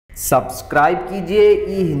Subscribe कीजिए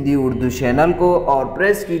ई Hindi Urdu channel को और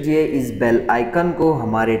प्रेस कीजिए इस बेल आइकन को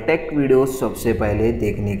हमारे टेक वीडियो सबसे पहले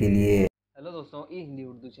देखने के लिए। हेलो दोस्तों, ई हिंदी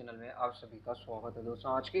उर्दू चैनल में आप सभी का स्वागत है।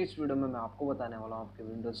 दोस्तों, आज के इस वीडियो में मैं आपको बताने वाला हूँ आपके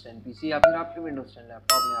विंडोज़ 10 पीसी या फिर आपके विंडोज़ 10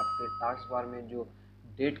 लैपटॉप में आपके टास्क बार में जो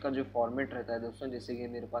डेट का जो फॉर्मेट रहता है दोस्तों, जैसे कि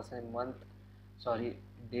मेरे पास है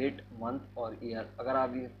डेट, मंथ और ईयर। अगर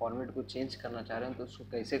आप ये फॉर्मेट को चेंज करना चाह रहे हैं तो उसको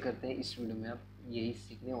कैसे करते हैं इस वीडियो में आप यही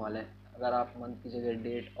सीखने वाले हैं। अगर आप मंथ की जगह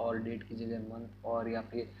डेट और डेट की जगह मंथ और या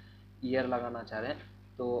फिर ईयर लगाना चाह रहे हैं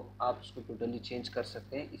तो आप उसको टोटली चेंज कर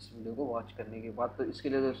सकते हैं इस वीडियो को वॉच करने के बाद। तो इसके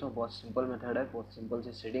लिए दोस्तों बहुत सिंपल मेथड है, बहुत सिंपल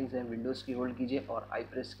से सेटिंग्स है। विंडोज़ की होल्ड कीजिए और आई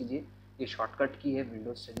प्रेस कीजिए। ये शॉर्टकट की है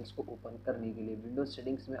विंडोज़ सेटिंग्स को ओपन करने के लिए। विंडोज़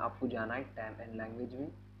सेटिंग्स में आपको जाना है टाइम एंड लैंग्वेज में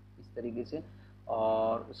इस तरीके से,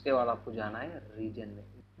 और उसके बाद आपको जाना है रीजन में।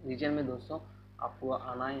 रीजन में दोस्तों आपको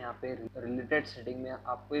आना है, यहाँ पे रिलेटेड सेटिंग में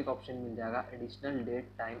आपको एक ऑप्शन मिल जाएगा additional date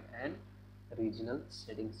time and regional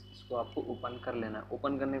settings. इसको आपको ओपन कर लेना है।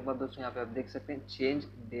 ओपन करने के बाद दोस्तों यहाँ पे आप देख सकते हैं चेंज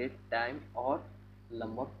डेट टाइम और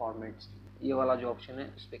नंबर फॉर्मेट्स, ये वाला जो ऑप्शन है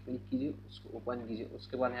उस पर क्लिक कीजिए, उसको ओपन कीजिए।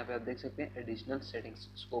 उसके बाद यहाँ पे आप देख सकते हैं एडिशनल सेटिंग्स,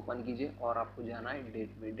 उसको ओपन कीजिए और आपको जाना है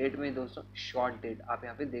डेट में। डेट में दोस्तों शॉर्ट डेट आप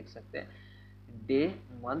यहाँ पे देख सकते हैं, डे,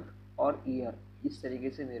 मंथ और ईयर इस तरीके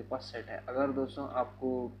से मेरे पास सेट है। अगर दोस्तों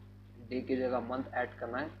आपको डे की जगह मंथ ऐड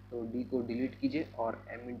करना है तो डी को डिलीट कीजिए और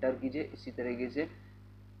एम इंटर कीजिए इसी तरीके से,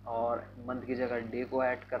 और मंथ की जगह डे को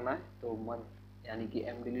ऐड करना है तो मंथ यानी कि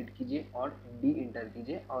एम डिलीट कीजिए और डी इंटर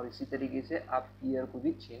कीजिए, और इसी तरीके से आप ईयर को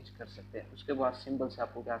भी चेंज कर सकते हैं। उसके बाद सिंपल से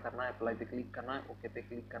आपको क्या करना है, अप्लाई पे क्लिक करना है, ओके पे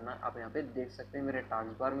क्लिक करना है। आप यहाँ पे देख सकते हैं मेरे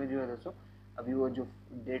टास्क बार में जो है दोस्तों अभी वो जो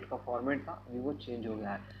डेट का फॉर्मेट था अभी वो चेंज हो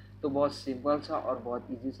गया है। तो बहुत सिंपल सा और बहुत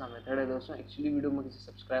ईजी सा मेथड है दोस्तों। एक्चुअली वीडियो मैं किसी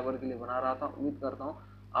सब्सक्राइबर के लिए बना रहा था, उम्मीद करता हूँ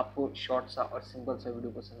आपको शॉर्ट सा और सिंपल सा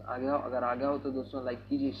वीडियो पसंद आ गया हो। अगर आ गया हो तो दोस्तों लाइक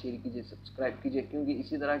कीजिए, शेयर कीजिए, सब्सक्राइब कीजिए, क्योंकि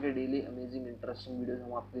इसी तरह के डेली अमेजिंग इंटरेस्टिंग वीडियो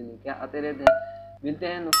हम आपके लिए लेके आते रहते हैं। मिलते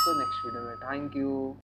हैं दोस्तों नेक्स्ट वीडियो में। Thank you.